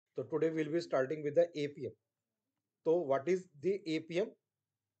So today we'll be starting with the Appium. So what is the Appium?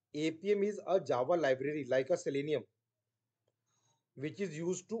 Appium is a Java library like a Selenium, which is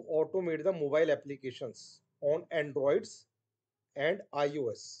used to automate the mobile applications on Androids and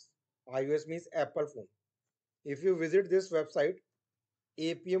iOS. iOS means Apple phone. If you visit this website,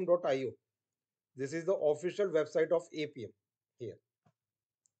 appium.io, this is the official website of Appium here.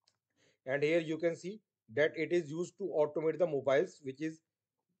 And here you can see that it is used to automate the mobiles, which is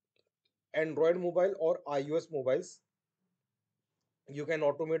Android mobile or iOS mobiles. You can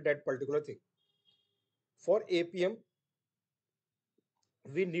automate that particular thing. For Appium,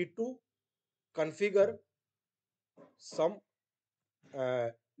 we need to configure some uh,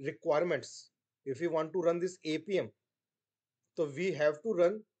 requirements. If we want to run this Appium, so we have to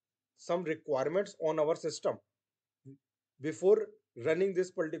run some requirements on our system before running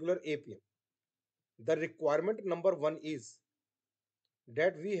this particular Appium. The requirement number one is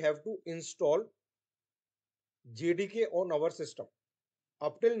that we have to install JDK on our system.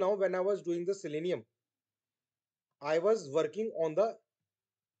 Up till now, when I was doing the Selenium, I was working on the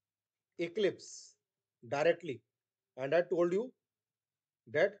Eclipse directly. And I told you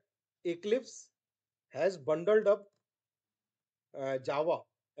that Eclipse has bundled up Java,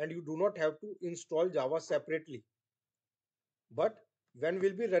 and you do not have to install Java separately. But when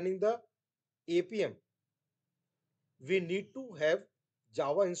we'll be running the Appium, we need to have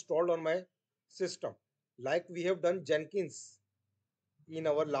Java installed on my system. Like we have done Jenkins in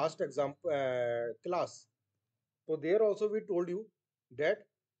our last example class. So there also we told you that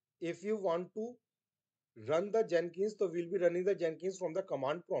if you want to run the Jenkins, so we'll be running the Jenkins from the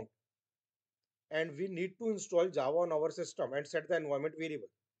command prompt, and we need to install Java on our system and set the environment variable.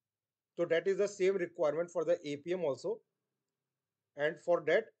 So that is the same requirement for the Appium also. And for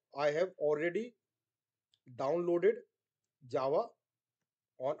that, I have already downloaded Java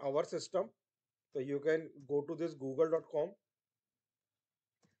on our system. So you can go to this google.com.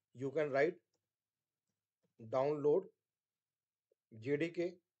 You can write download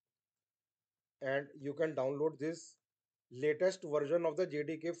JDK, and you can download this latest version of the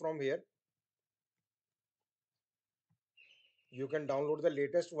JDK from here. You can download the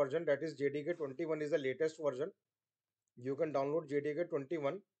latest version, that is JDK 21 is the latest version. You can download JDK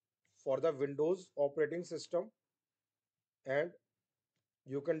 21 for the Windows operating system, and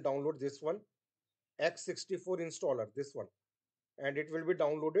you can download this one, X64 installer, this one, and it will be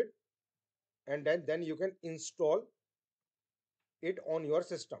downloaded, and then you can install it on your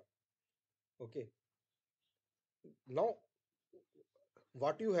system. Okay. Now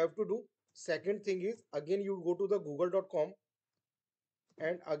what you have to do, second thing is, again you go to the google.com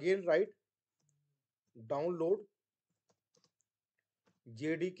and again write download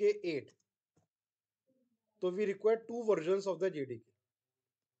JDK 8. So we require two versions of the JDK.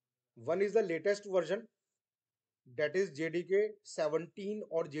 One is the latest version, that is JDK 17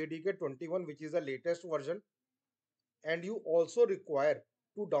 or JDK 21, which is the latest version. And you also require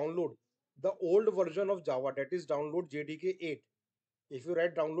to download the old version of Java, that is download JDK 8. If you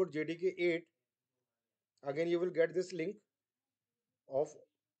write download JDK 8, again you will get this link of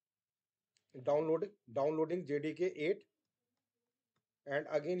downloading JDK 8, and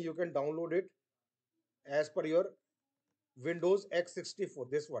again you can download it as per your Windows X64,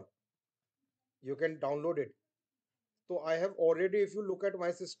 this one. You can download it. So I have already, if you look at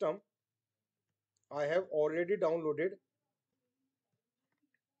my system, I have already downloaded.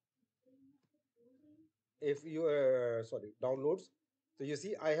 If you sorry, downloads. So you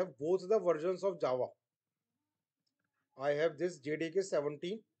see, I have both the versions of Java. I have this JDK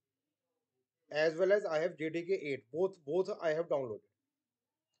 17 as well as I have JDK 8. Both I have downloaded.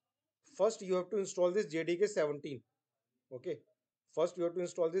 First, you have to install this JDK 17. Okay. First, you have to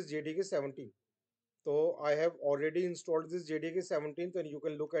install this JDK 17. So I have already installed this JDK 17, and you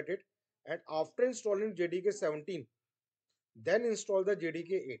can look at it. And after installing JDK 17, then install the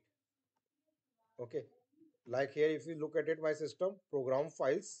JDK 8. Okay. Like here, if you look at it, my system, program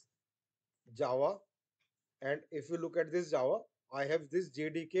files, Java. And if you look at this Java, I have this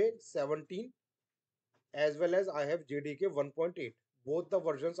JDK 17 as well as I have JDK 1.8. Both the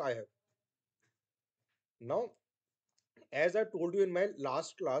versions I have. Now, as I told you in my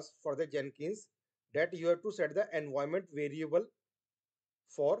last class for the Jenkins, that you have to set the environment variable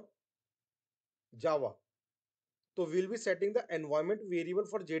for Java. So we'll be setting the environment variable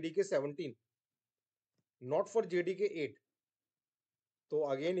for JDK 17, not for JDK 8. So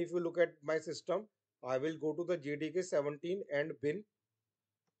again, if you look at my system, I will go to the JDK 17 and bin,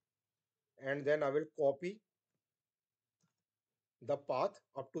 and then I will copy the path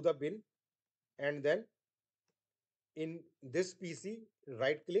up to the bin, and then In this PC,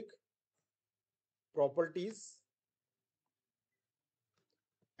 right click, properties,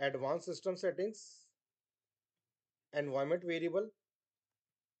 advanced system settings, environment variable,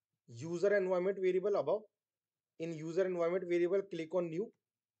 user environment variable above. In user environment variable, click on new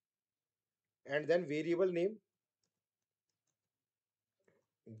and then variable name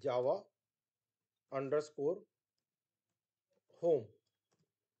Java underscore home.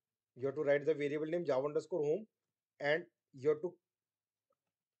 You have to write the variable name Java underscore home, and you have to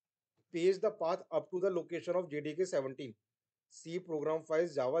paste the path up to the location of JDK 17. C program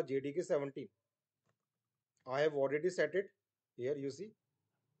files Java JDK 17. I have already set it. Here you see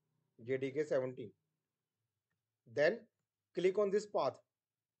JDK 17. Then click on this path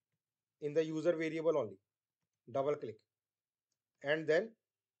in the user variable only. Double click. And then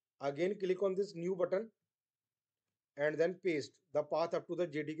again click on this new button and then paste the path up to the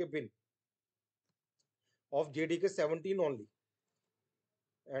JDK bin of JDK 17 only.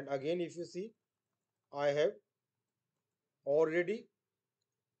 And again, if you see, I have already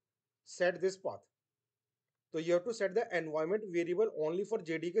set this path. So you have to set the environment variable only for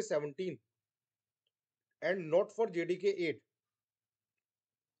JDK 17 and not for JDK 8.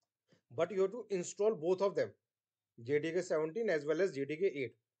 But you have to install both of them, JDK 17 as well as JDK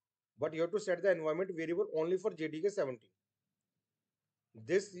 8. But you have to set the environment variable only for JDK 17.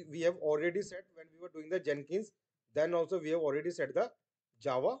 This we have already set when we were doing the Jenkins. Then also we have already set the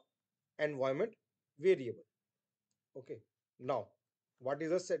Java environment variable. Okay. Now, what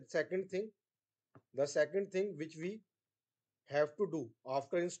is the second thing? The second thing which we have to do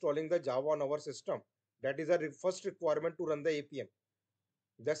after installing the Java on our system, that is the first requirement to run the Appium.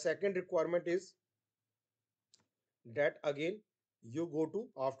 The second requirement is that again you go to,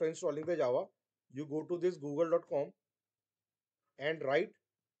 after installing the Java, you go to this google.com and write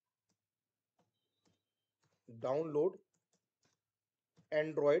download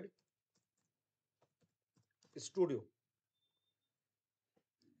Android Studio.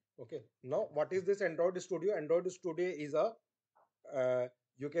 Okay. Now, what is this Android Studio? Android Studio is a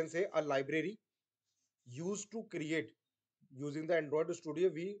you can say a library used to create, using the Android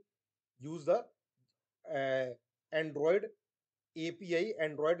Studio. We use the uh, Android API,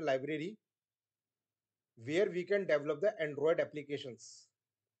 Android library, where we can develop the Android applications.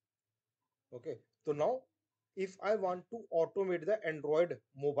 Okay. So now, if I want to automate the Android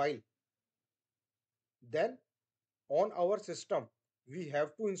mobile, then on our system we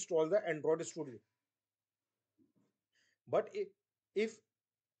have to install the Android Studio. But if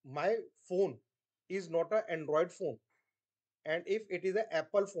my phone is not an Android phone, and if it is an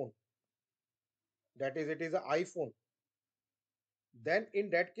Apple phone, that is, it is an iPhone, then in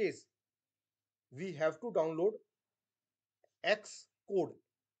that case we have to download Xcode.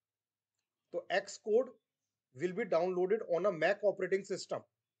 So Xcode will be downloaded on a Mac operating system.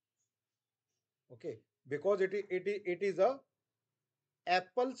 Okay, because it is a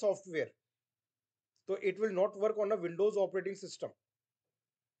Apple software, so it will not work on a Windows operating system.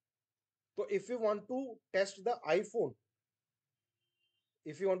 So if you want to test the iPhone,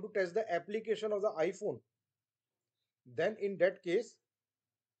 if you want to test the application of the iPhone, then in that case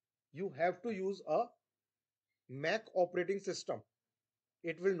you have to use a Mac operating system.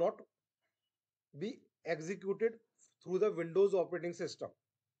 It will not be executed through the Windows operating system.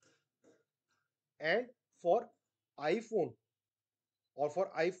 And for iPhone or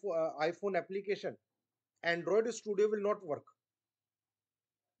for iPhone application, Android Studio will not work.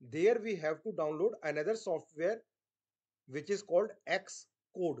 There we have to download another software which is called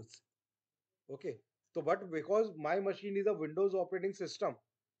Xcodes. Okay. So, but because my machine is a Windows operating system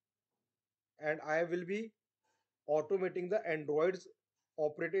and I will be automating the Android's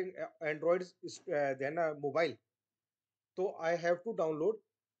then a mobile, so I have to download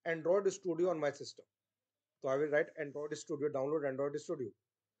Android Studio on my system. So I will write Android Studio, download Android Studio,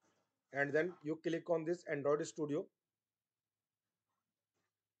 and then you click on this Android Studio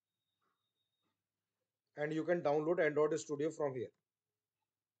and you can download Android Studio from here.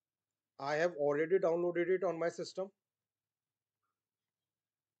 I have already downloaded it on my system.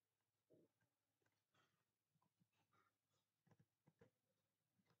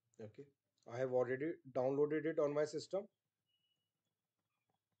 Okay, I have already downloaded it on my system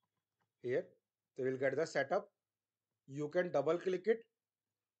here. So you will get the setup. You can double click it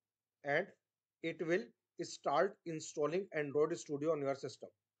and it will start installing Android Studio on your system.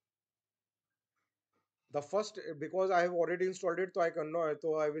 The first, because I have already installed it, so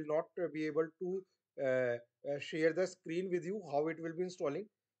I will not be able to share the screen with you how it will be installing,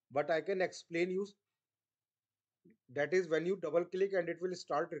 but I can explain you. That is when you double click and it will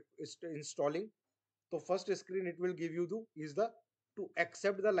start installing. So first screen it will give you is the to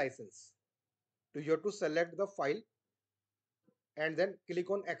accept the license. So you have to select the file and then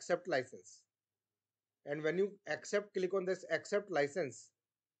click on accept license. And when you click on this accept license,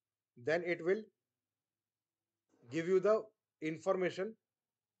 then it will give you the information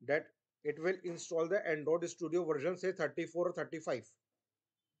that it will install the Android Studio version, say 34 or 35,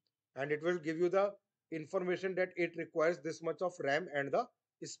 and it will give you the information that it requires this much of RAM and the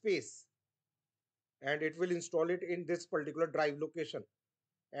space, and it will install it in this particular drive location.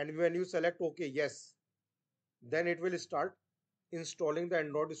 And when you select OK, yes, then it will start installing the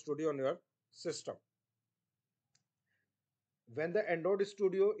Android Studio on your system. When the Android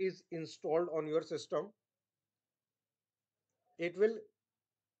Studio is installed on your system, it will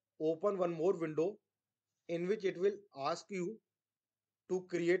open one more window in which it will ask you to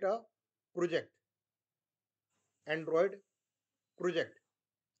create a project, Android project.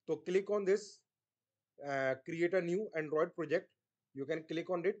 So click on this, create a new Android project. You can click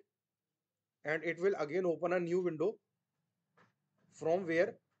on it and it will again open a new window from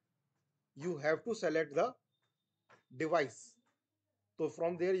where you have to select the device. So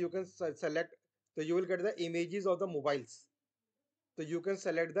from there you can select, so you will get the images of the mobiles. So you can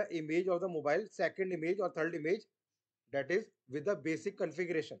select the image of the mobile, second image or third image, that is with the basic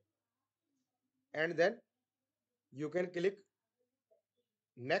configuration. And then you can click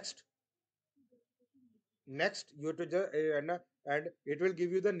next. Next, you have to just and it will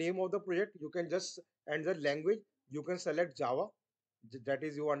give you the name of the project. You can just, and the language you can select Java, that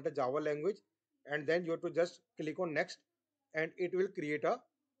is you want a Java language, and then you have to just click on next, and it will create a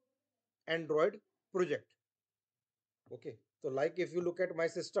Android project. Okay, so like if you look at my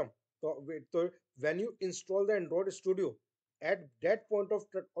system, so when you install the Android Studio, at that point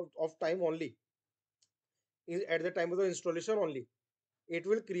of time only, at the time of the installation only, it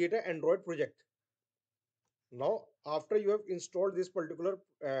will create an Android project. Now, after you have installed this particular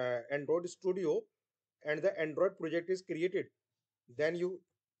Android Studio and the Android project is created, then you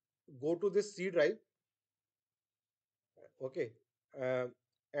go to this C drive, okay, uh,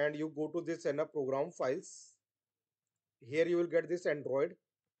 and you go to this and program files. Here you will get this Android.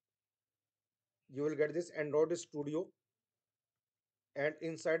 You will get this Android Studio, and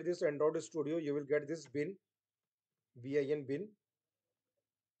inside this Android Studio, you will get this bin,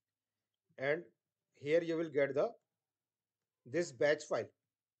 and here you will get this batch file,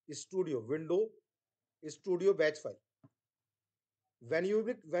 Studio Window Studio batch file. When you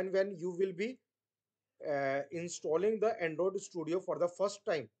will be installing the Android Studio for the first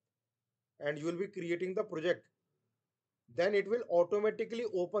time and you will be creating the project, then it will automatically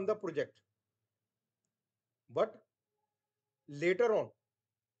open the project. But later on,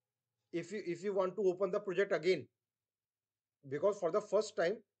 if you want to open the project again, because for the first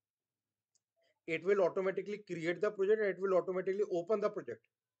time it will automatically create the project and it will automatically open the project.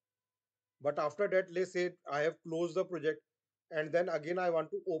 But after that, let's say I have closed the project and then again I want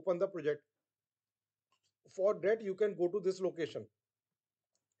to open the project. For that, you can go to this location,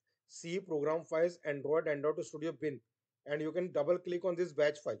 C program files, Android Studio bin, and you can double click on this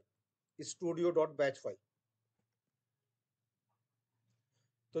batch file, studio.batch file.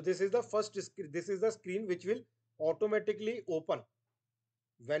 So this is the this is the screen which will automatically open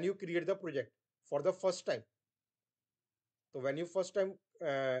when you create the project for the first time. So when you first time,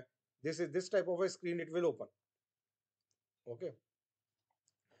 this type of a screen it will open. Okay.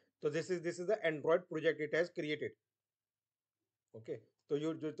 So this is the Android project it has created. Okay. So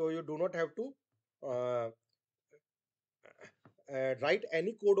you do not have to uh, write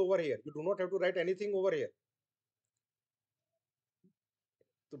any code over here. You do not have to write anything over here.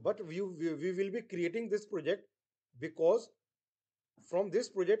 So, but we will be creating this project because from this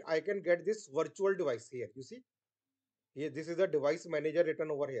project I can get this virtual device here. You see, here this is the device manager written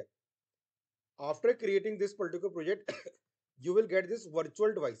over here. After creating this particular project, you will get this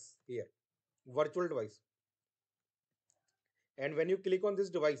virtual device here, virtual device. And when you click on this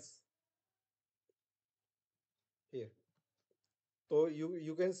device here, so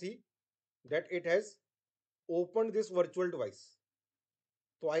you can see that it has opened this virtual device.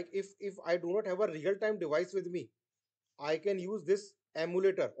 So if I do not have a real time device with me, I can use this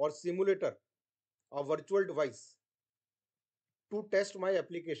emulator or simulator, a virtual device, to test my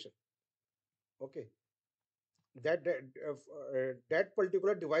application. Okay, that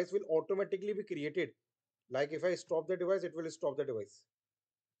particular device will automatically be created. Like if I stop the device, it will stop the device.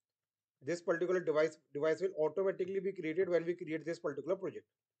 This particular device will automatically be created when we create this particular project.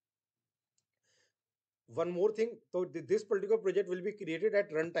 One more thing, so this particular project will be created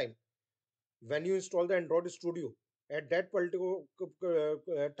at runtime when you install the Android Studio. At that particular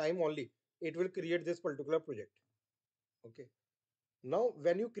time only, it will create this particular project. Okay. Now,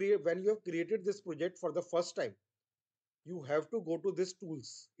 when you have created this project for the first time, you have to go to this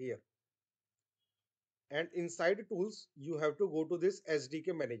tools here, and inside tools, you have to go to this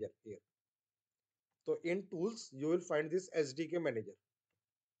SDK manager here. So in tools, you will find this SDK manager.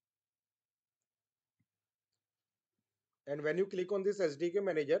 And when you click on this SDK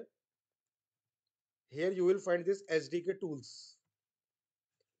manager, here you will find this SDK tools.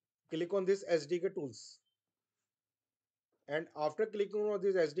 Click on this SDK tools. And after clicking on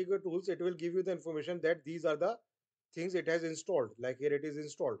these SDK tools, it will give you the information that these are the things it has installed. Like here it is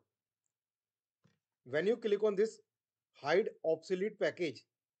installed. When you click on this hide obsolete package,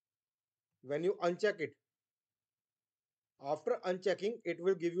 when you uncheck it, after unchecking, it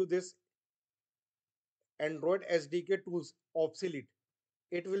will give you this Android SDK tools obsolete.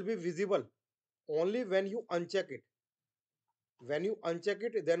 It will be visible only when you uncheck it. When you uncheck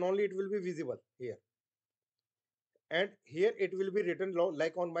it, then only it will be visible here. And here it will be written,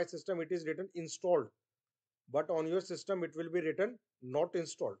 like on my system it is written installed, but on your system it will be written not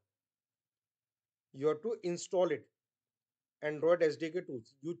installed. You have to install it, Android SDK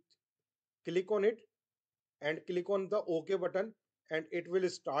tools. You click on it and click on the OK button, and it will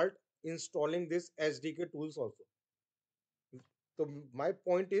start installing this SDK tools also. So my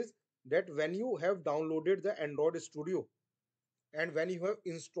point is that when you have downloaded the Android Studio and when you have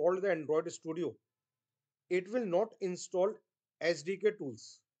installed the Android Studio, it will not install SDK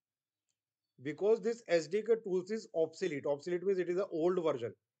tools, because this SDK tools is obsolete. Obsolete means it is an old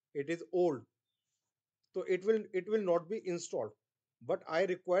version. It is old. So it will not be installed. But I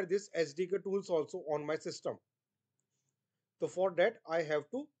require this SDK tools also on my system. So for that I have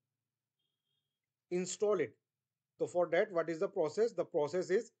to install it. So for that, what is the process? The process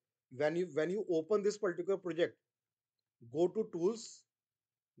is, when you open this particular project, go to tools,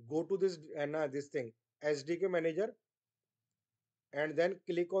 go to this and this thing SDK manager, and then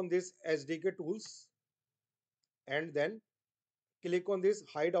click on this SDK tools, and then click on this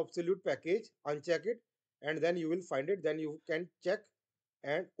hide absolute package, uncheck it, and then you will find it. Then you can check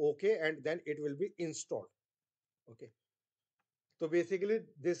and OK, and then it will be installed. Okay. So basically,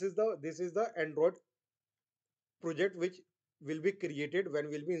 this is the Android project which will be created when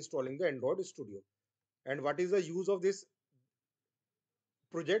we'll be installing the Android Studio. And what is the use of this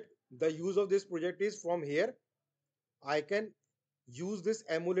project? The use of this project is, from here I can use this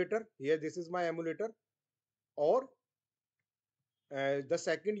emulator here. This is my emulator. Or the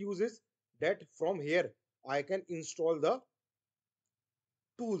second use is that from here I can install the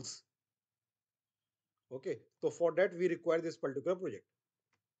tools. Okay, so for that we require this particular project.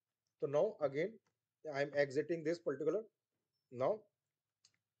 So now again I'm exiting this particular. Now,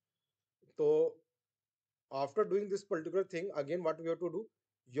 so after doing this particular thing, again what we have to do,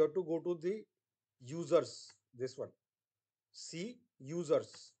 you have to go to the users, this one, see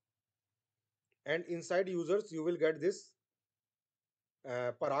users, and inside users you will get this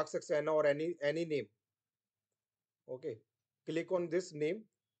Parag Saxena or any name. Okay, click on this name,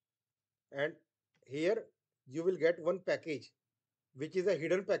 and here you will get one package which is a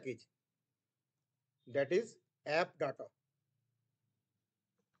hidden package, that is app data.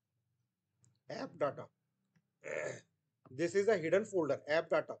 App data. This is a hidden folder, app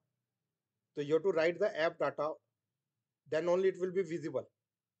data. So you have to write the app data, then only it will be visible.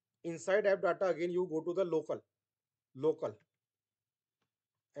 Inside app data, again you go to the local,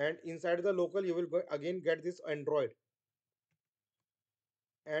 and inside the local you will again get this Android,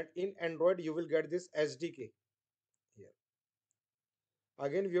 and in Android you will get this SDK here.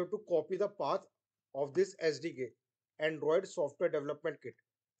 Again we have to copy the path of this SDK, Android Software Development Kit.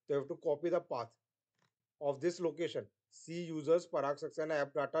 So you have to copy the path of this location, C users Parag Saxena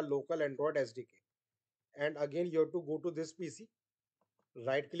app data local Android SDK. And again you have to go to this PC,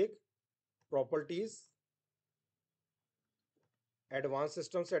 right click, properties, advanced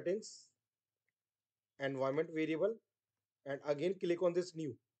system settings, environment variable, and again click on this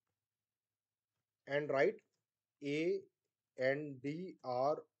new and write ANDROID,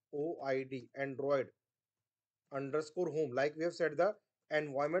 Android underscore home. Like we have set the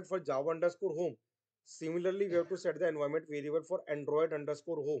environment for Java underscore home, similarly we have to set the environment variable for Android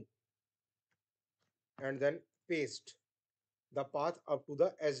underscore home, and then paste the path up to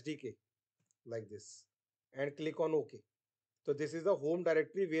the SDK like this, and click on OK. So this is the home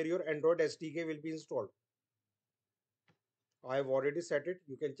directory where your Android SDK will be installed. I have already set it.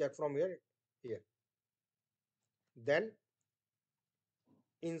 You can check from here. Then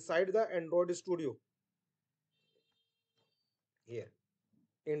inside the Android Studio, here,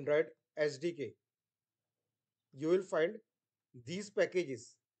 Android SDK, you will find these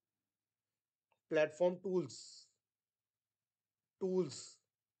packages. platform tools,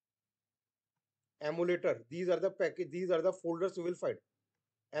 emulator. These are the package. These are the folders you will find.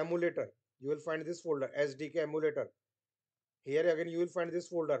 Emulator. You will find this folder, SDK emulator. Here again you will find this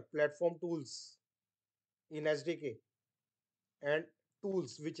folder, platform tools in SDK, and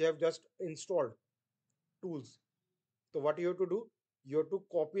tools which I have just installed. Tools. So what you have to do? You have to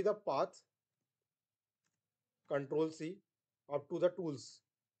copy the path, Control C, up to the tools,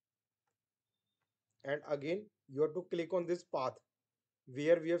 and again you have to click on this path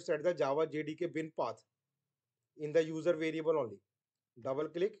where we have set the Java JDK bin path in the user variable only. Double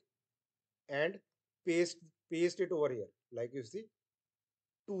click and paste paste it over here. Like you see,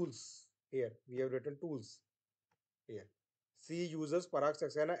 tools. Here we have written tools here. C uses Parag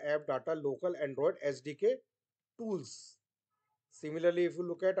Saxena app data local Android SDK tools. Similarly, if you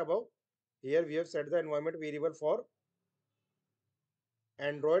look at above, here we have set the environment variable for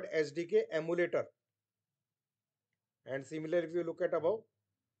Android SDK emulator. And similarly, if you look at above,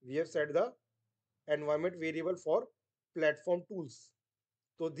 we have set the environment variable for platform tools.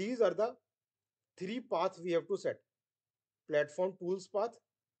 So these are the three paths we have to set: platform tools path,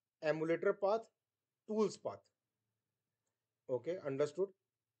 emulator path, tools path. Okay, understood.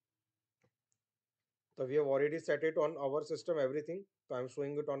 So we have already set it on our system, everything. So I'm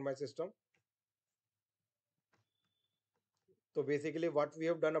showing it on my system. So basically what we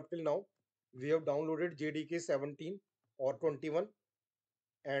have done up till now, we have downloaded JDK 17 or 21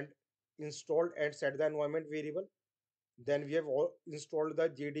 and installed and set the environment variable. Then we have installed the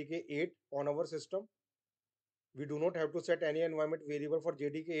JDK 8 on our system. We do not have to set any environment variable for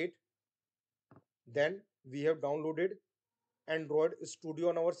JDK 8. Then we have downloaded Android Studio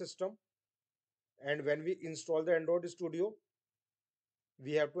on our system. And when we install the Android Studio,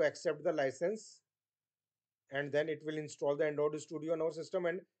 we have to accept the license, and then it will install the Android Studio on our system,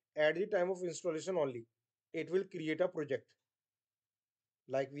 and at the time of installation only, it will create a project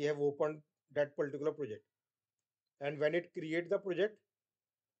like we have opened that particular project. And when it create the project,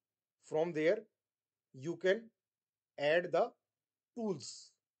 from there you can add the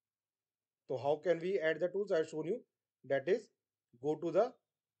tools. So how can we add the tools? I've shown you. That is, go to the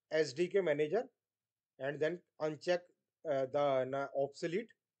SDK manager and then uncheck the obsolete,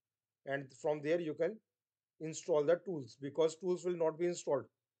 and from there you can install the tools, because tools will not be installed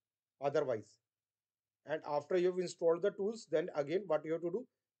otherwise. And after you've installed the tools, then again what you have to do,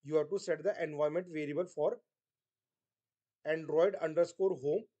 you have to set the environment variable for Android underscore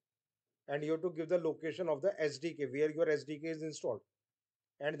home, and you have to give the location of the SDK where your SDK is installed,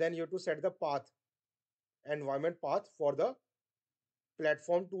 and then you have to set the path, environment path for the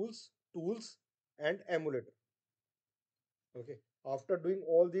platform tools and emulator. Okay, after doing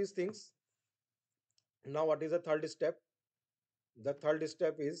all these things, now what is the third step? The third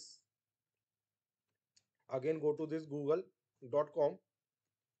step is, again go to this google.com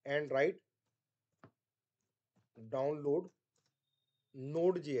and write download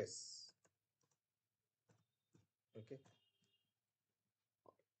node.js. Okay,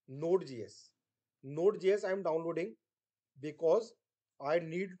 node.js. Node.js I am downloading because I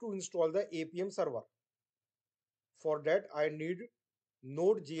need to install the Appium server. For that I need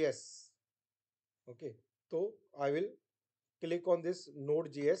node.js. Okay, so I will click on this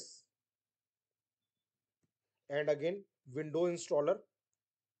node.js, and again window installer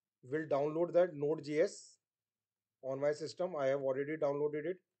will download that node.js on my system. I have already downloaded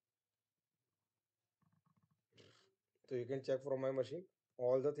it, so you can check from my machine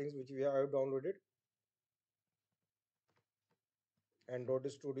all the things which I have downloaded.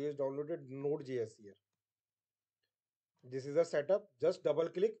 Android Studio is downloaded, node.js here. This is the setup. Just double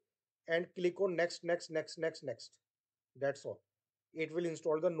click and click on next. That's all. It will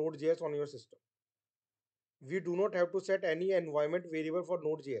install the node.js on your system. We do not have to set any environment variable for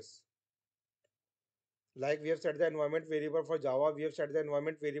node.js. Like we have set the environment variable for Java, we have set the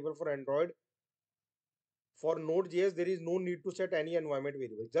environment variable for Android. For node.js, there is no need to set any environment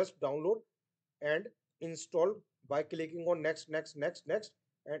variable. Just download and install by clicking on next,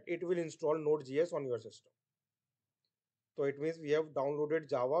 and it will install node.js on your system. So it means we have downloaded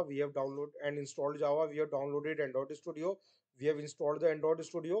Java, we have downloaded and installed Java, we have downloaded Android Studio, we have installed the Android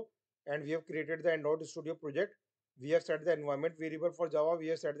Studio, and we have created the Android Studio project. We have set the environment variable for Java, we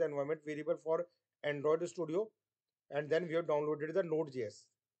have set the environment variable for Android Studio, and then we have downloaded the Node.js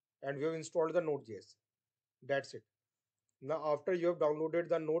and we have installed the Node.js. That's it. Now, after you have downloaded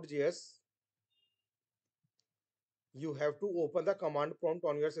the Node.js, you have to open the command prompt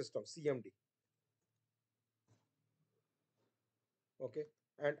on your system, CMD. Okay,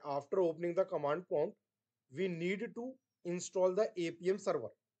 and after opening the command prompt, we need to install the Appium server.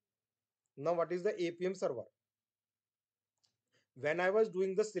 Now what is the Appium server? When I was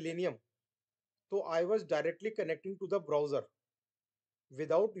doing the Selenium, so I was directly connecting to the browser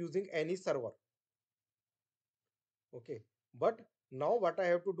without using any server. Okay. But now what I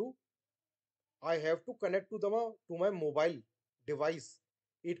have to do, I have to connect to my mobile device.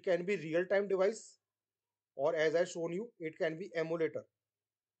 It can be real-time device, or as I shown you, it can be emulator.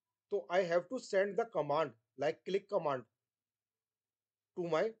 So I have to send the command like click command to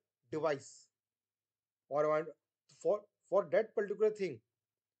my device, for that particular thing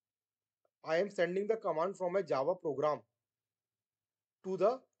I am sending the command from a Java program to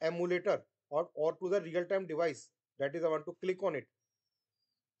the emulator, or to the real-time device, that is I want to click on it.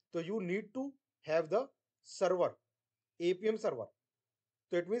 So you need to have the server, Appium server.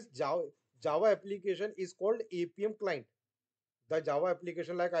 So it means Java application is called Appium client. The Java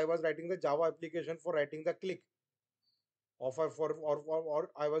application, like I was writing the Java application for writing the click, or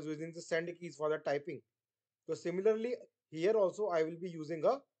I was using the send keys for the typing. So similarly, here also I will be using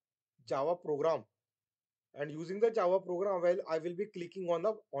a Java program, and using the Java program, well, I will be clicking on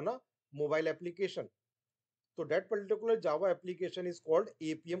a mobile application. So that particular Java application is called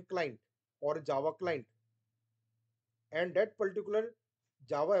Appium client or Java client, and that particular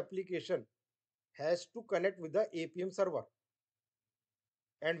Java application has to connect with the Appium server.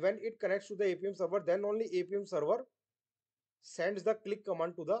 And when it connects to the Appium server, then only Appium server sends the click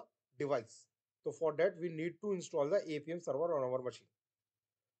command to the device. So for that, we need to install the Appium server on our machine.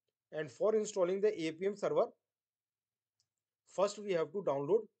 And for installing the Appium server, first we have to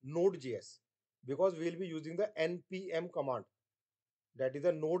download Node.js, because we will be using the npm command, that is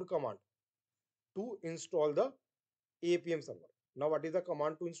a node command, to install the Appium server. Now, what is the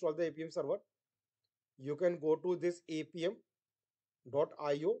command to install the Appium server? You can go to this appium.io.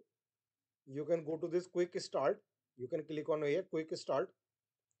 You can go to this quick start. You can click on here, quick start.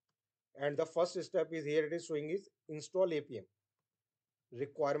 And the first step is here, it is showing is install Appium.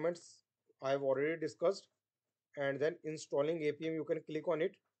 Requirements I have already discussed. And then installing Appium, you can click on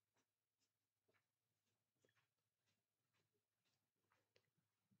it.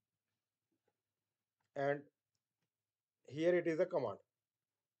 And here it is a command,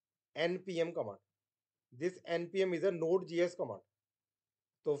 npm command. This npm is a Node.js command.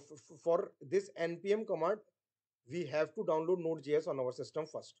 So for this npm command, we have to download Node.js on our system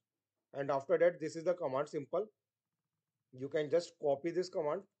first. And after that, this is the command, simple. You can just copy this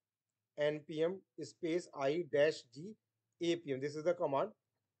command, npm space I dash g appium. This is the command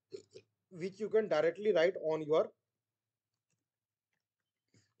which you can directly write on your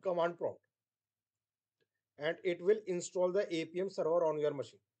command prompt, and it will install the Appium server on your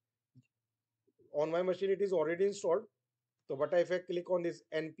machine. On my machine, it is already installed. So, but if I click on this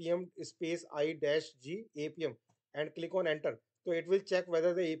npm space I dash g appium and click on enter, so it will check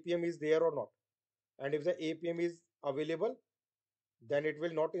whether the Appium is there or not. And if the Appium is available, then it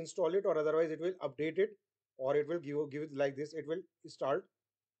will not install it, or otherwise it will update it, or it will give it like this. It will start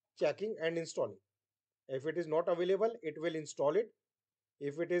checking and installing. If it is not available, it will install it.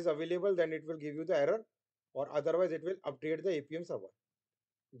 If it is available, then it will give you the error, or otherwise it will update the Appium server.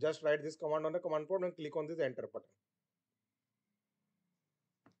 Just write this command on the command prompt and click on this enter button.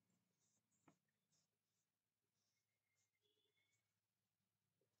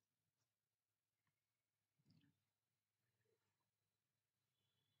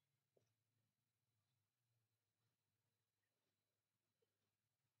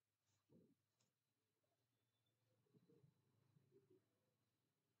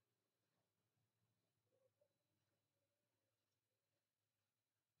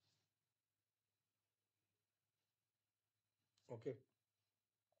 Okay.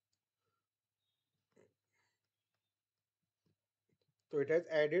 So it has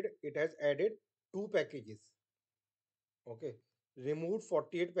added two packages. Okay. Removed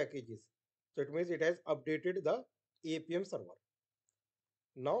 48 packages. So it means it has updated the Appium server.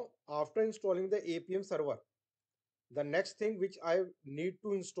 Now, after installing the Appium server, the next thing which I need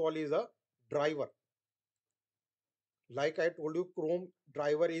to install is a driver. Like I told you, Chrome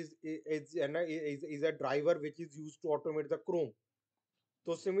driver is a driver which is used to automate the Chrome.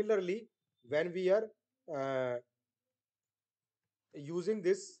 So similarly, when we are uh, using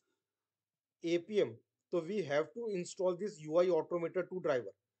this Appium, so we have to install this UI Automator 2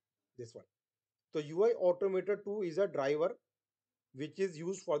 driver, this one. So UI Automator 2 is a driver which is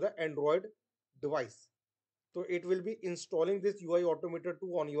used for the Android device. So it will be installing this UI Automator 2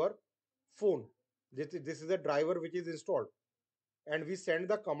 on your phone. This is a driver which is installed, and we send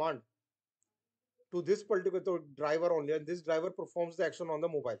the command to this particular driver only, and this driver performs the action on the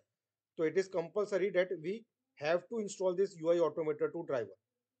mobile. So it is compulsory that we have to install this UI Automator 2 driver.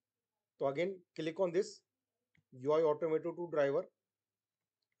 So again, click on this UI Automator 2 driver.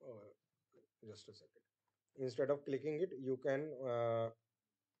 Uh, just a second. Instead of clicking it, you can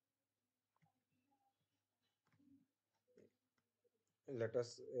let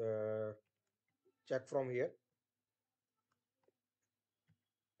us check from here.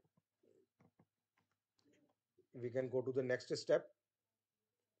 We can go to the next step.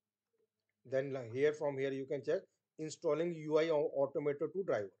 Then here from here you can check installing UI Automator 2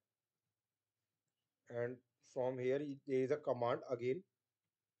 driver. And from here there is a command again,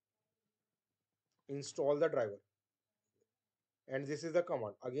 install the driver. And this is the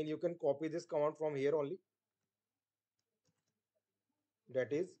command. Again, you can copy this command from here only.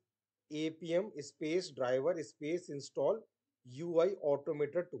 That is Appium space driver space install UI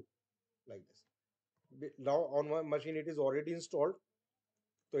Automator 2, like this. Now on my machine it is already installed,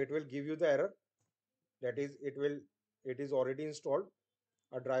 so it will give you the error. That is, it is already installed.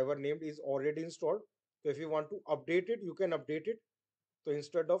 A driver named is already installed. So if you want to update it, you can update it. So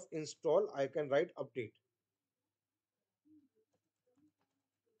instead of install, I can write update.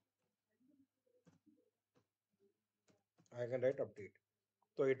 I can write update.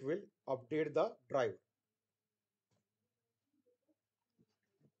 So it will update the driver.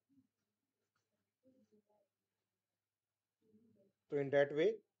 So in that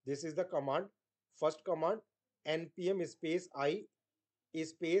way, this is the command. First command, npm space I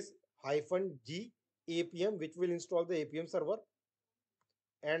space hyphen g apm, which will install the Appium server.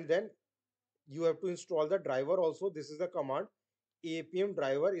 And then you have to install the driver also. This is the command, Appium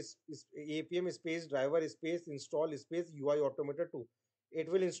driver is Appium space driver space install space UI Automator 2. It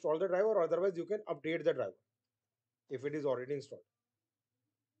will install the driver. Otherwise, you can update the driver if it is already installed.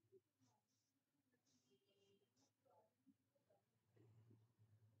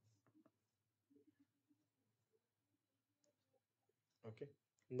 Okay.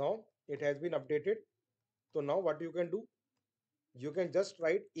 Now it has been updated. So now what you can do? You can just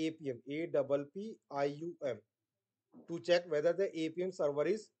write Appium, Appium, to check whether the Appium server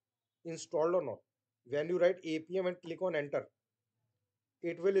is installed or not. When you write Appium and click on enter,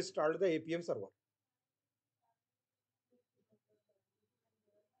 it will start the Appium server.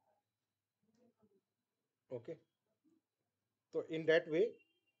 Okay. So in that way,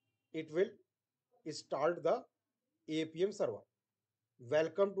 it will start the Appium server.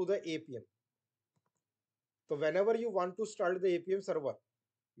 Welcome to the Appium. So whenever you want to start the Appium server,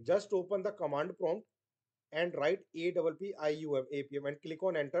 just open the command prompt and write Appium Appium and click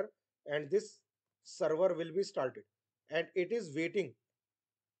on enter, and this server will be started. And it is waiting.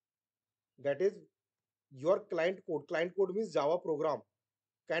 That is, your client code means Java program,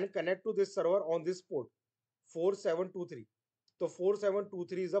 can connect to this server on this port 4723. So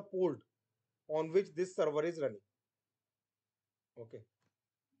 4723 is a port on which this server is running. Okay.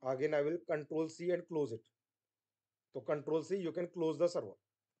 Again, I will control C and close it. So control C, you can close the server.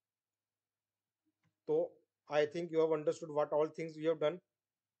 So I think you have understood what all things we have done.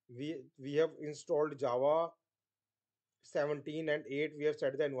 We have installed Java 17 and 8. We have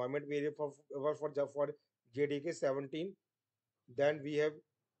set the environment variable for JDK 17. Then we have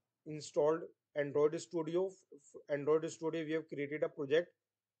installed Android Studio. Android Studio, we have created a project,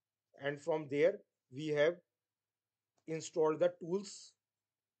 and from there we have installed the tools,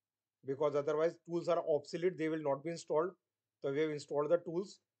 because otherwise tools are obsolete, they will not be installed. So we have installed the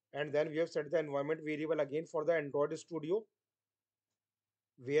tools, and then we have set the environment variable again for the Android Studio,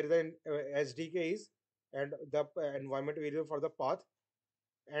 where the SDK is, and the environment variable for the path.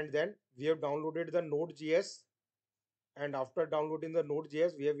 And then we have downloaded the Node.js, and after downloading the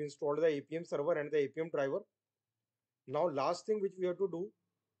Node.js, we have installed the Appium server and the Appium driver. Now last thing which we have to do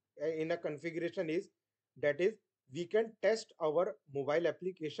in a configuration is, that is, we can test our mobile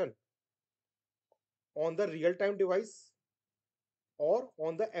application on the real-time device or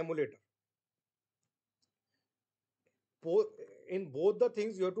on the emulator. In both the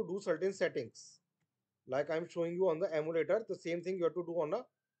things, you have to do certain settings. Like I'm showing you on the emulator, the same thing you have to do on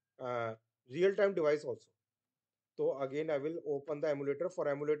a real-time device also. So again, I will open the emulator. For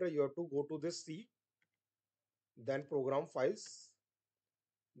emulator, you have to go to this C, then program files,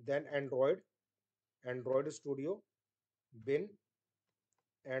 then Android Studio, bin,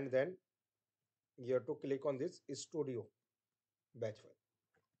 and then you have to click on this Studio batch file.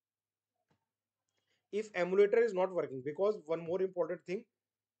 If emulator is not working, because one more important thing,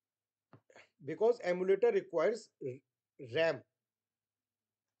 because emulator requires RAM,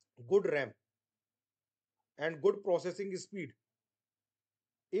 good RAM, and good processing speed.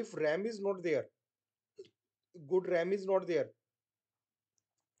 If RAM is not there, good RAM is not there,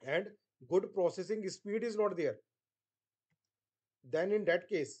 and good processing speed is not there, then in that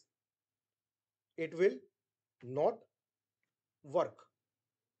case, it will not work.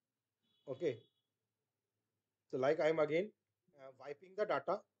 Okay, so like I'm again wiping the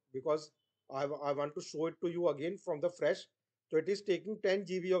data, because I want to show it to you again from the fresh. So it is taking 10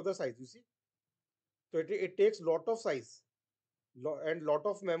 GB of the size, you see. So it takes lot of size, and lot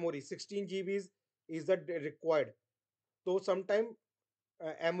of memory. 16 GB is the required. So sometime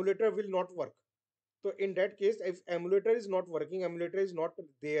emulator will not work. So in that case, if emulator is not working, emulator is not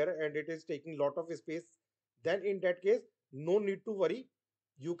there, and it is taking lot of space, then in that case, no need to worry.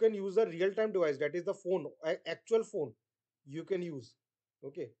 You can use a real-time device, that is the phone, actual phone you can use.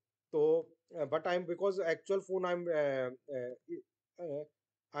 Okay. So, but I'm, because actual phone I'm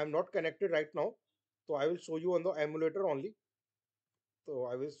not connected right now. So I will show you on the emulator only. So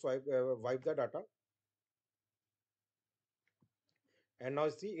I will wipe the data, and now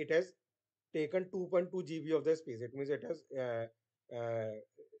see it has taken 2.2 GB of the space. It means it has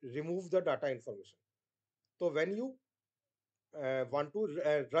removed the data information. So when you want to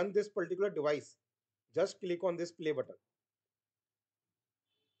run this particular device, just click on this play button.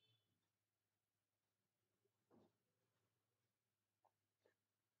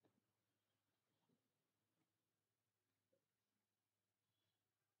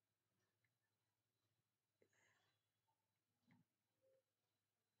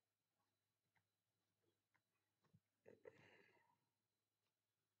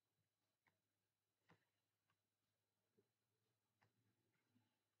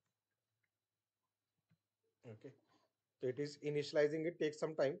 Okay. So it is initializing, it takes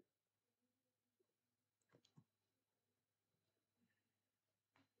some time.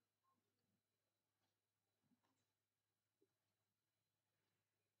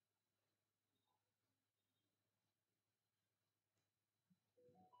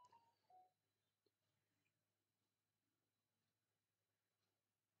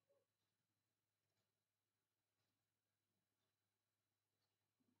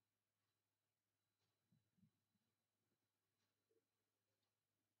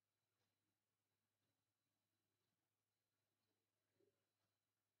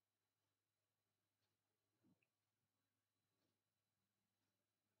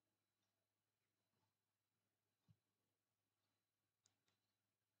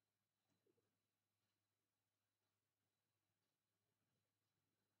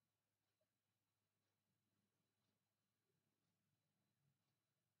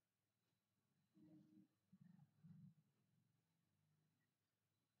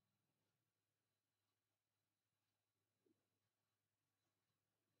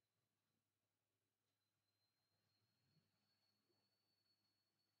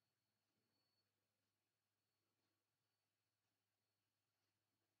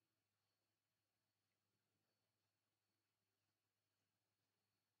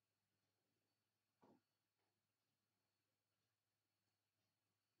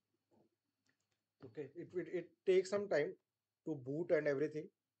 Okay. It takes some time to boot and everything.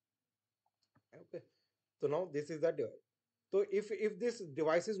 Okay. So now this is the device. So if this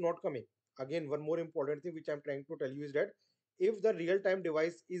device is not coming, again, one more important thing which I'm trying to tell you is that if the real-time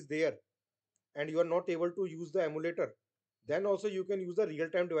device is there and you are not able to use the emulator, then also you can use the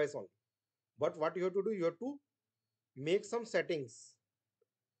real-time device only. But what you have to do, you have to make some settings.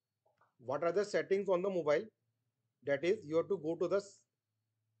 What are the settings on the mobile? That is, you have to go to the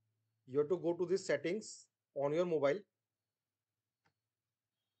settings on your mobile,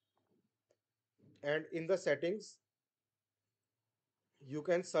 and in the settings you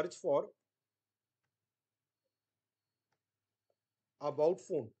can search for about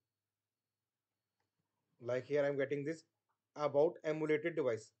phone. Like here I'm getting this about emulated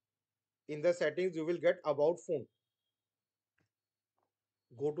device. In the settings you will get about phone.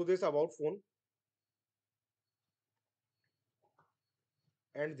 Go to this about phone,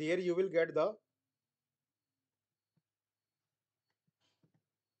 and there you will get the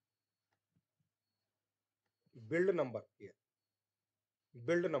build number here.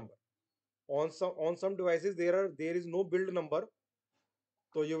 Build number. On some devices there is no build number,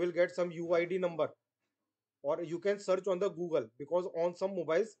 so you will get some UID number, or you can search on the Google, because on some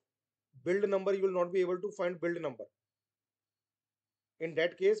mobiles build number you will not be able to find build number. In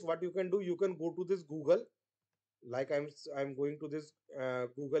that case, what you can do, you can go to this Google, like I'm going to this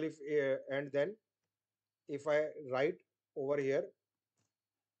Google, if and then if I write over here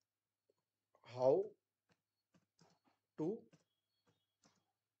how to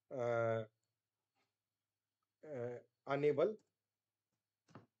uh, enable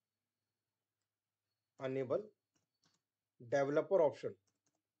enable developer option,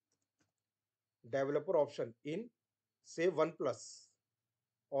 in say OnePlus,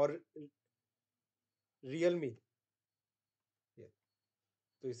 or Realme. Yeah.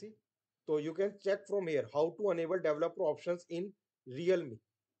 So you see, so you can check from here how to enable developer options in Realme.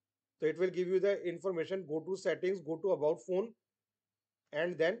 So it will give you the information. Go to settings, go to about phone,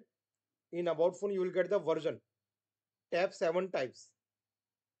 and then in about phone you will get the version. Tap 7 times.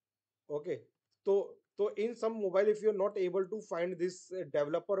 Okay. So in some mobile, if you're not able to find this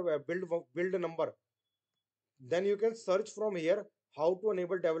developer build number, then you can search from here how to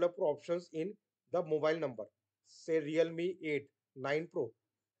enable developer options in the mobile number. Say Realme 8, 9 Pro.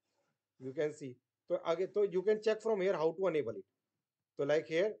 You can see. So again, so you can check from here how to enable it. So like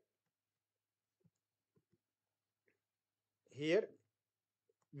here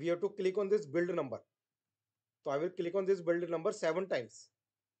we have to click on this build number. So I will click on this build number 7 times.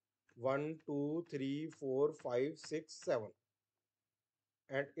 1, 2, 3, 4, 5, 6, 7.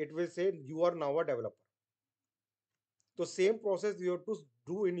 And it will say you are now a developer. So same process you have to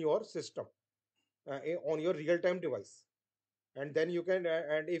do in your system on your real-time device. And then you can,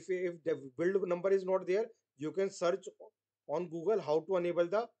 and if the build number is not there, you can search on Google how to enable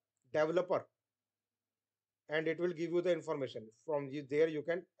the developer, and it will give you the information. From there you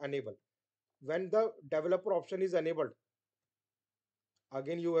can enable. When the developer option is enabled,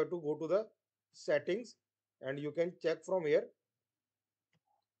 again you have to go to the settings, and you can check from here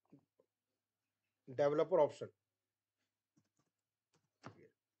developer option.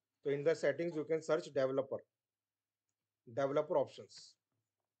 So in the settings you can search developer options.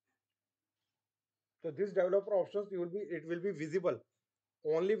 So this developer options, it will be visible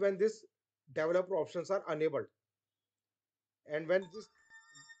only when this developer options are enabled. And when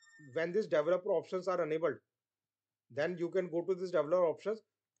these developer options are enabled, then you can go to this developer options,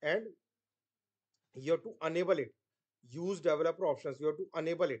 and you have to enable it. Use developer options, you have to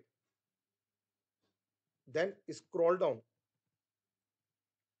enable it. Then scroll down.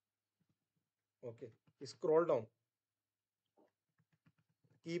 Okay, scroll down,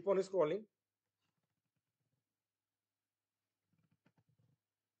 keep on scrolling,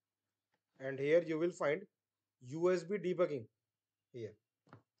 and here you will find USB debugging here.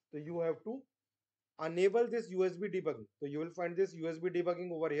 So you have to enable this USB debugging. So you will find this USB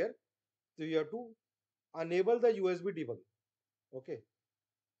debugging over here. So you have to enable the USB debugging. Okay,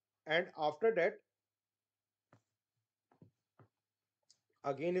 and after that,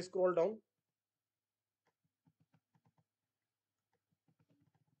 again scroll down,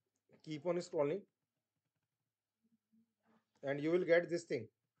 keep on scrolling, and you will get this thing: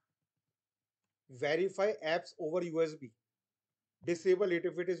 verify apps over USB. Disable it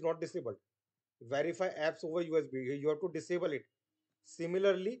if it is not disabled. Verify apps over USB, you have to disable it.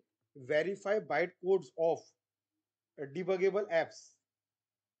 Similarly, verify bytecodes of debuggable apps.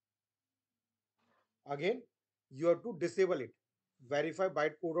 Again, you have to disable it. Verify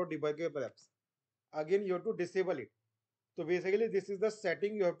bytecode or debuggable apps. Again, you have to disable it. So basically, this is the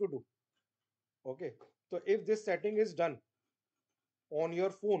setting you have to do. Okay. So if this setting is done on your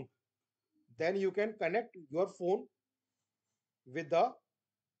phone, then you can connect your phone with the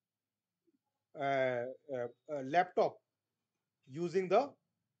laptop using the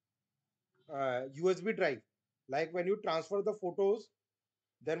USB drive. Like when you transfer the photos,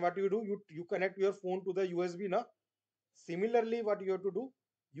 then what you do, you connect your phone to the USB now. Similarly, what you have to do,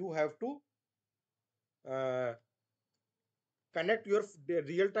 you have to uh, connect your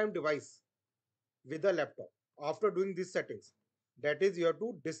real-time device with the laptop after doing these settings. That is, you have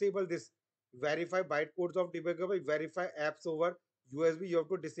to disable this verify bytecodes of debuggable, verify apps over USB. You have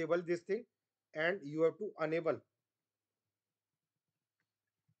to disable this thing, and you have to enable,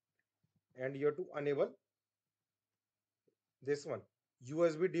 this one,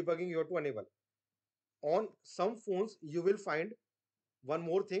 USB debugging. You have to enable. On some phones, you will find one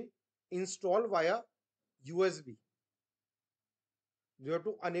more thing: install via USB. You have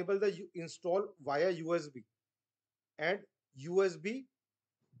to enable the install via USB, and USB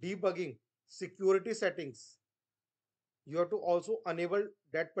debugging security settings. You have to also enable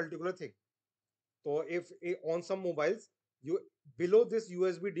that particular thing. So if on some mobiles, you below this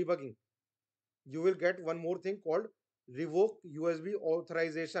USB debugging, you will get one more thing called revoke USB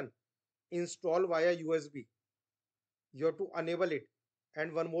authorization, install via USB. You have to enable it.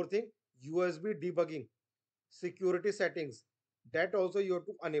 And one more thing, USB debugging security settings, that also you have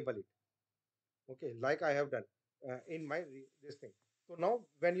to enable it. Okay, like I have done in my this thing. So now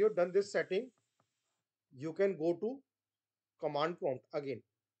when you've done this setting, you can go to command prompt again,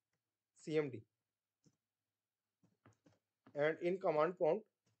 CMD, and in command prompt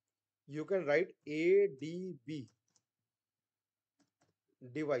you can write ADB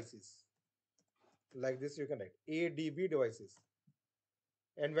devices. Like this you can write ADB devices.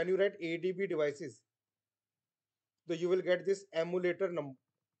 And when you write ADB devices, So you will get this emulator number.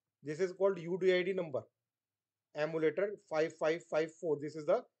 This is called UDID number. Emulator 5554. This is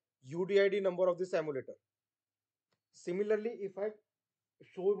the UDID number of this emulator. Similarly, if I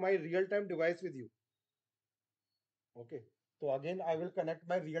show my real-time device with you, okay. So again, I will connect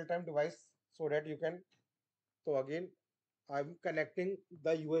my real-time device so that you can. So again, I'm connecting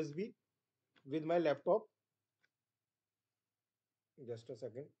the USB with my laptop. Just a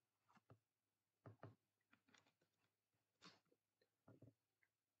second.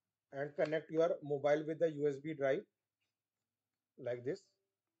 And connect your mobile with the USB drive like this.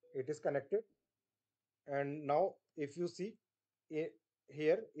 It is connected. And now, if you see,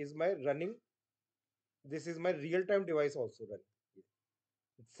 here is my running. This is my real-time device also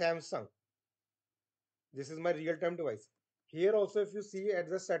running. Samsung. This is my real-time device. Here also, if you see at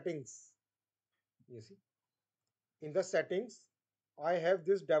the settings, you see in the settings, I have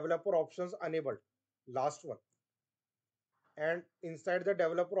this developer options enabled. Last one. And inside the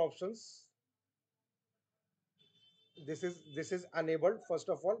developer options, this is enabled. First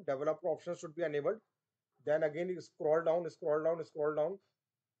of all, developer options should be enabled. Then again, you scroll down, scroll down, scroll down.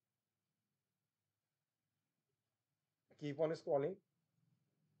 Keep on scrolling,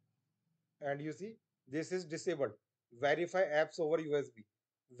 and you see this is disabled. Verify apps over USB.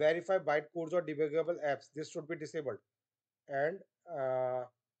 Verify bytecodes or debuggable apps. This should be disabled. And uh,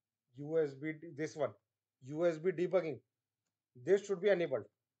 USB, this one, USB debugging. This should be enabled.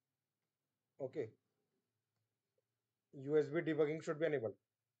 Okay, USB debugging should be enabled.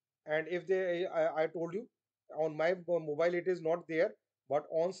 And if I told you on my mobile it is not there, but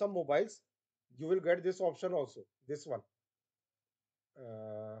on some mobiles you will get this option also. This one,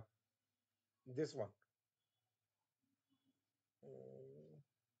 uh, this one, Mm,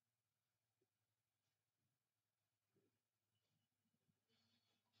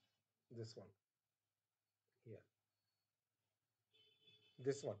 this one here,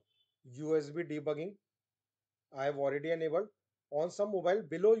 this one, USB debugging. I have already enabled. On some mobile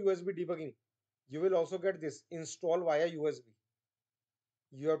below USB debugging, you will also get this install via USB.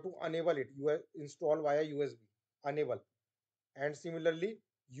 You have to enable it. You install via USB, enable. And similarly,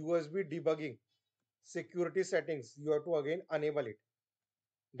 USB debugging, security settings, you have to again enable it.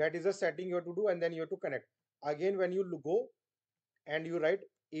 That is a setting you have to do, and then you have to connect. Again, when you go and you write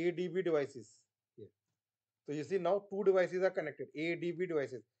ADB devices here. So you see now two devices are connected, ADB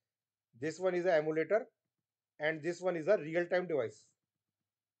devices. This one is an emulator and this one is a real-time device.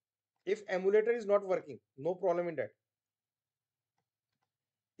 If emulator is not working, no problem in that.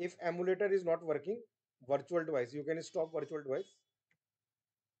 If emulator is not working, virtual device, you can stop virtual device.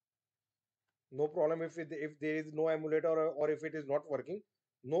 No problem if there is no emulator, or if it is not working,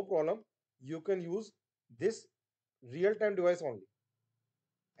 no problem. You can use this real-time device only.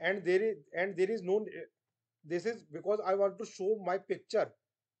 And there is no, this is because I want to show my picture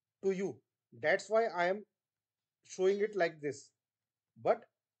to you. That's why I am showing it like this. But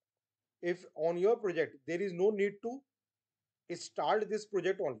if on your project there is no need to start this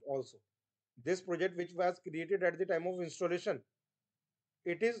project also, this project which was created at the time of installation,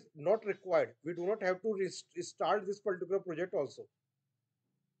 it is not required. We do not have to start this particular project also.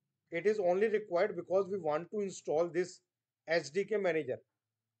 It is only required because we want to install this SDK manager.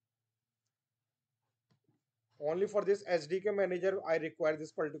 Only for this SDK manager I require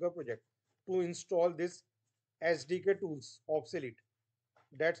this particular project to install this SDK tools obsolete.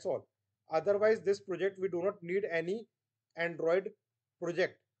 That's all. Otherwise, this project we do not need any Android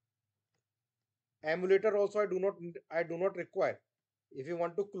project. Emulator also I do not require. If you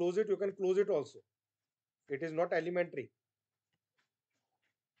want to close it, you can close it also. It is not elementary.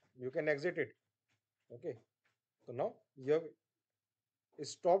 You can exit it. Okay. So now you have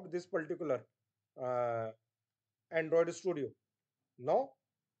stopped this particular uh, Android Studio. Now,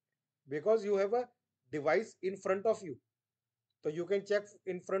 because you have a device in front of you, so you can check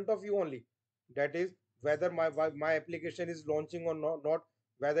in front of you only. That is whether my application is launching or not,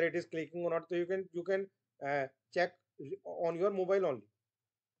 whether it is clicking or not. So you can check on your mobile only.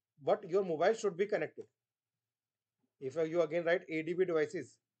 But your mobile should be connected. If you again write ADB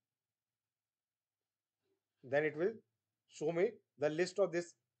devices, then it will show me the list of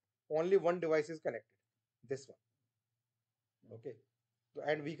this. Only one device is connected. This one. Okay.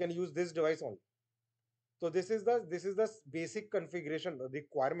 And we can use this device only. So this is the basic configuration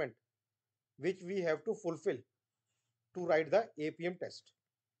requirement which we have to fulfill to write the Appium test.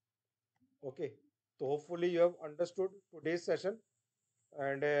 Okay. So hopefully you have understood today's session,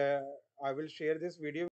 and I will share this video